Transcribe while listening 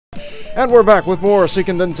And we're back with more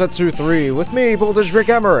Seiken Densetsu 3 with me, Voltage Brick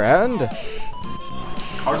Hammer, and...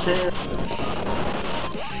 Carson.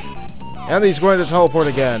 And he's going to teleport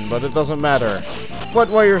again, but it doesn't matter. But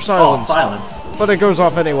while you're silenced. Oh, silence. But it goes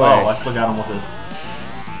off anyway. Oh, I still got him with this.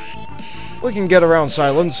 We can get around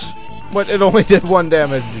silence, but it only did 1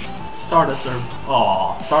 damage. Stardust Herb.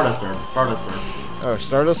 Aw, Stardust Herb. Stardust Herb. Oh,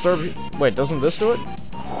 Stardust Herb? Wait, doesn't this do it?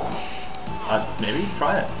 Maybe?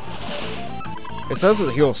 Try it. It says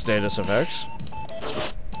it heals status effects.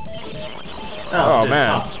 Oh,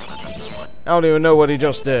 man. I don't even know what he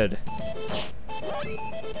just did.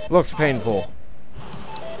 Looks painful.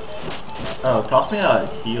 Oh, toss me a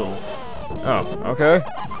heal. Oh, okay.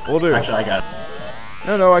 We'll do. Actually, I got it.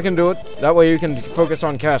 No, I can do it. That way you can focus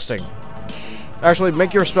on casting. Actually,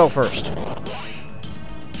 make your spell first.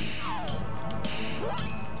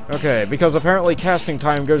 Okay, because apparently casting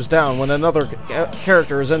time goes down when another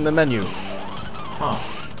character is in the menu. Huh.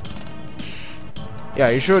 Yeah,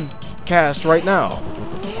 you should cast right now.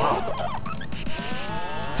 Wow.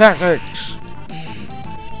 Tactics!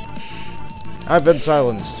 I've been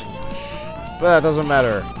silenced. But that doesn't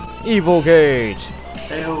matter. Evil Gate!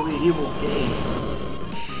 AoE Evil Gate.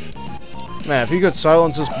 Man, if you could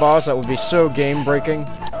silence this boss, that would be so game-breaking.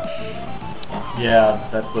 Yeah,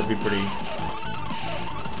 that would be pretty...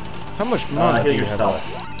 How much mana do heal you have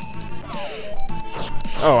yourself. left?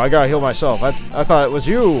 Oh, I gotta heal myself. I thought it was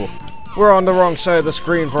you! We're on the wrong side of the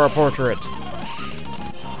screen for our portrait.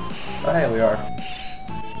 Oh, hey, we are.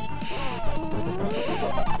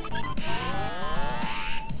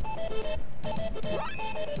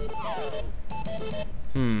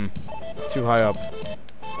 Too high up.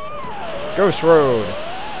 Ghost Road!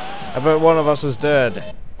 I bet one of us is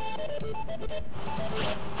dead.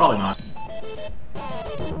 Probably not.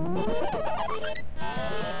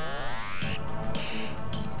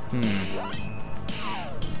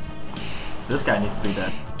 This guy needs to be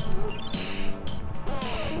dead.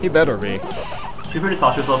 He better be. You pretty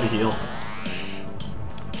toss yourself to heal.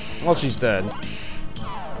 Unless he's dead.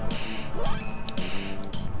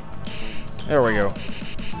 There we go.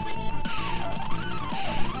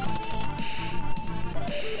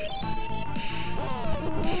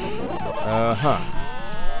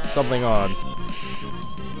 Something odd.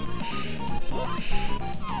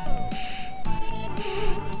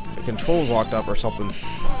 The controls locked up or something.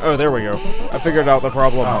 Oh, there we go. I figured out the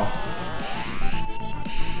problem. Oh.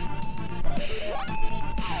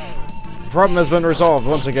 The problem has been resolved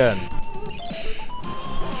once again.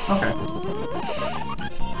 Okay.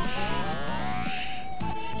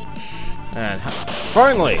 And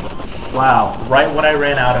finally! Wow, right when I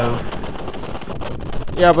ran out of...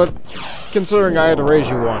 Yeah, but considering I had to raise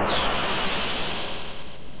you once.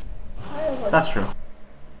 That's true.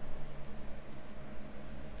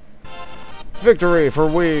 Victory for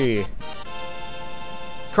we!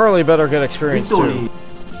 Carly better get experience too.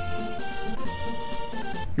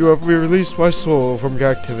 You have released my soul from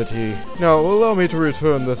captivity. Now allow me to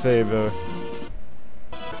return the favor.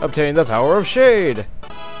 Obtain the power of shade!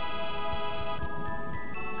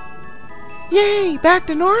 Yay! Back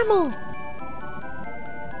to normal!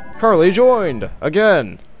 Carly joined!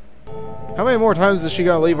 Again! How many more times is she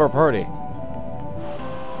gonna leave our party?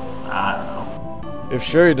 I don't know. If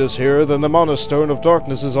Shade is here, then the Mana Stone of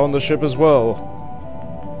Darkness is on the ship as well.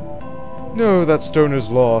 No, that stone is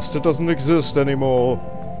lost. It doesn't exist anymore.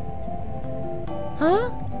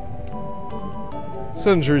 Huh?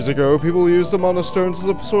 Centuries ago, people used the Mana Stones as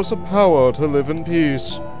a source of power to live in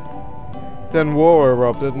peace. Then war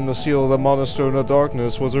erupted and the seal of the Mana Stone of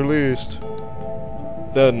Darkness was released.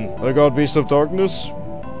 Then, the God Beast of Darkness?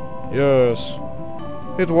 Yes.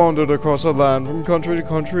 It wandered across the land from country to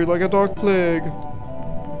country like a dark plague,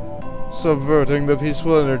 subverting the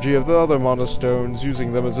peaceful energy of the other Mana Stones,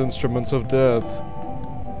 using them as instruments of death.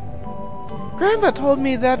 Grandpa told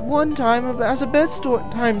me that one time as a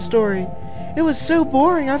bedtime story. It was so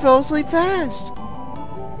boring I fell asleep fast.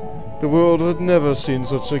 The world had never seen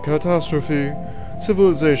such a catastrophe.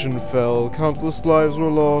 Civilization fell, countless lives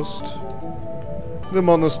were lost. The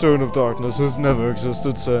Mana Stone of Darkness has never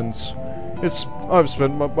existed since. I've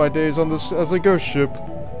spent my days on this as a ghost ship.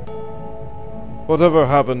 Whatever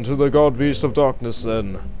happened to the God Beast of Darkness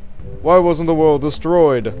then? Why wasn't the world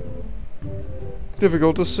destroyed?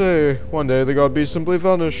 Difficult to say. One day the God Beast simply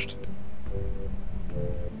vanished.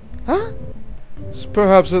 Huh?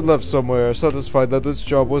 Perhaps it left somewhere, satisfied that its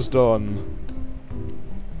job was done.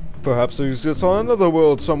 Perhaps it exists on another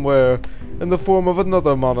world somewhere, in the form of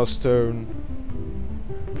another Mana Stone.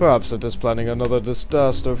 Perhaps it is planning another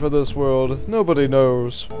disaster for this world. Nobody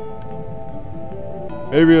knows.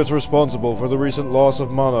 Maybe it's responsible for the recent loss of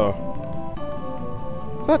mana.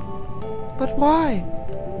 But But why?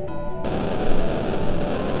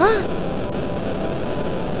 Ah!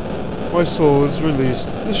 My soul is released.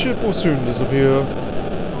 The ship will soon disappear.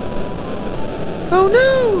 Oh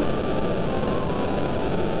no!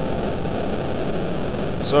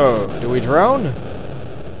 So, do we drown?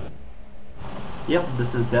 Yep,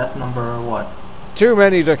 this is death number what? Too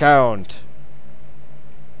many to count.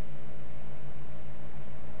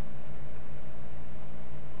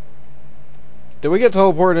 Did we get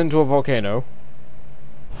teleported into a volcano?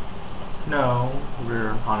 No, we're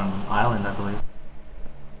on an island, I believe.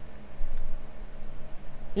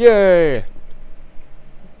 Yay!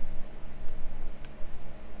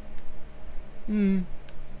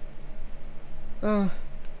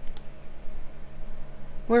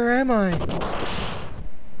 Where am I?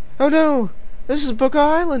 Oh no! This is Buka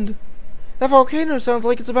Island! That volcano sounds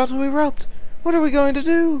like it's about to erupt! What are we going to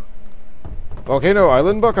do? Volcano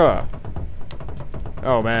Island Buka!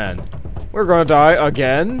 Oh man. We're gonna die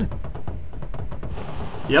again?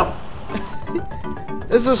 Yep.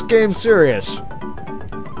 Is this game serious?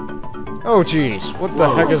 Oh jeez, what the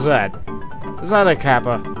heck is that? Is that a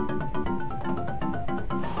kappa?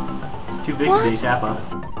 It's too big to be Kappa.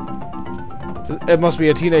 It must be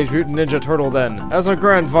a Teenage Mutant Ninja Turtle then, as a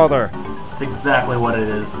grandfather! It's exactly what it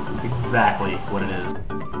is. It's exactly what it is.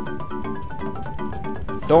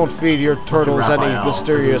 Don't feed your turtles any Raphael,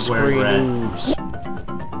 mysterious who's wearing green red. ooze.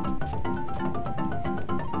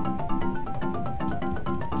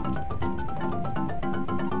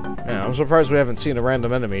 Yeah, I'm surprised we haven't seen a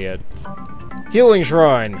random enemy yet. Healing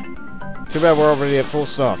Shrine! Too bad we're already at full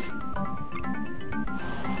stuff.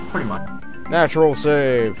 Pretty much. Natural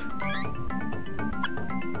save.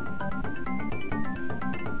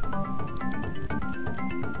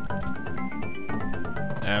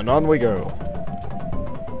 And on we go.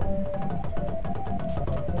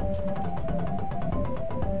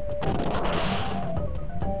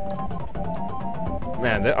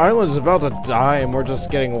 Man, the island is about to die and we're just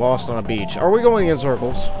getting lost on a beach. Are we going in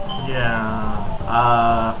circles? Yeah.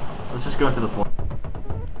 Let's just go into the port.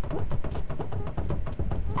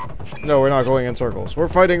 No, we're not going in circles. We're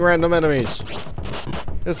fighting random enemies.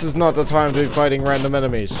 This is not the time to be fighting random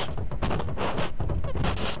enemies.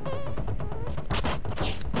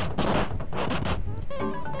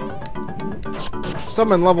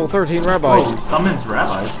 Summon level 13 rabbis. Oh, summons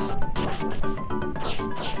rabbis.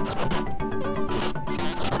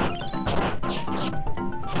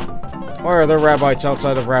 Why are there rabbites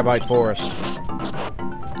outside of Rabbite Forest?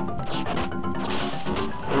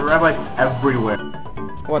 There are rabbis everywhere.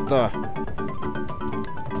 What the?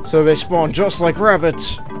 So they spawn just like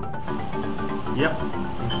rabbits. Yep,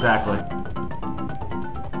 exactly.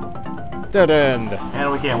 Dead end.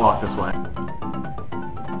 And we can't walk this way.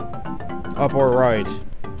 Up or right?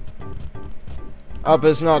 Up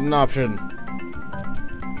is not an option.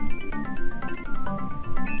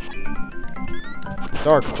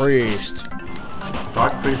 Dark Priest.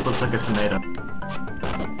 Dark Priest looks like a tomato.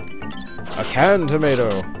 A canned tomato.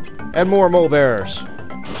 And more mole bears.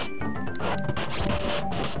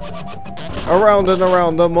 Around and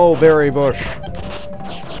around the mulberry bush.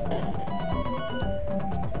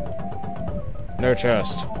 No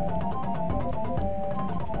chest.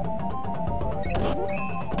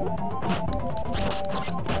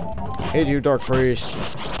 Hate you, Dark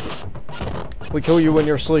Priest. We kill you in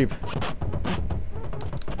your sleep.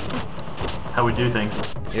 How we do things.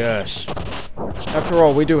 Yes. After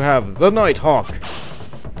all, we do have the Nighthawk.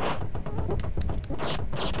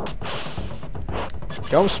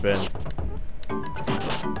 Jump spin.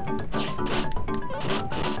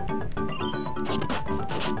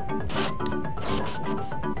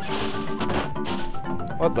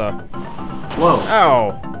 What the? Whoa.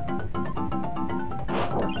 Ow!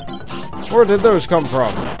 Where did those come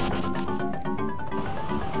from?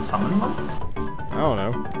 Summon them? I don't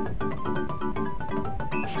know.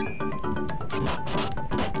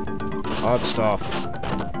 Odd stuff.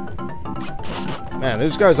 Man,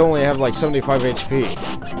 those guys only have like 75 HP.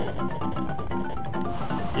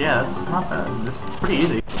 Yeah, that's not bad. This is pretty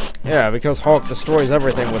easy. Yeah, because Hawk destroys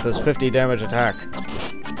everything with his 50 damage attack.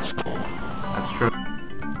 That's true.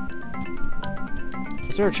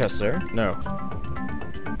 Is there a chest there? No.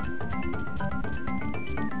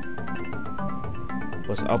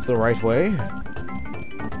 Was up the right way?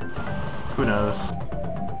 Who knows?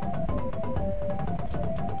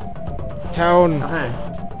 Town! Okay.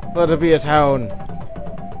 Let it be a town.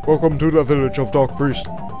 Welcome to the village of Dark Priest.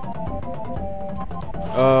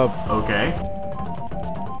 Okay.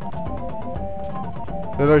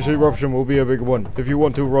 The next eruption will be a big one. If you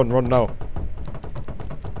want to run, run now.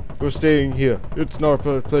 We're staying here. It's not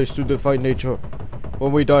a place to defy nature.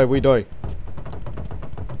 When we die, we die.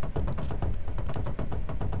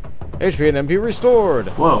 HP and MP restored.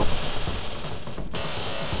 Whoa.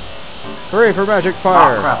 Hooray for magic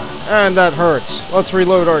fire. Oh, crap. And that hurts. Let's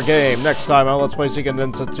reload our game. Next time on Let's Play Seiken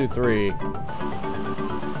Densetsu 3.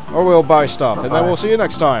 Or we'll buy stuff, and then we'll see you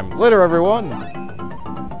next time. Later, everyone.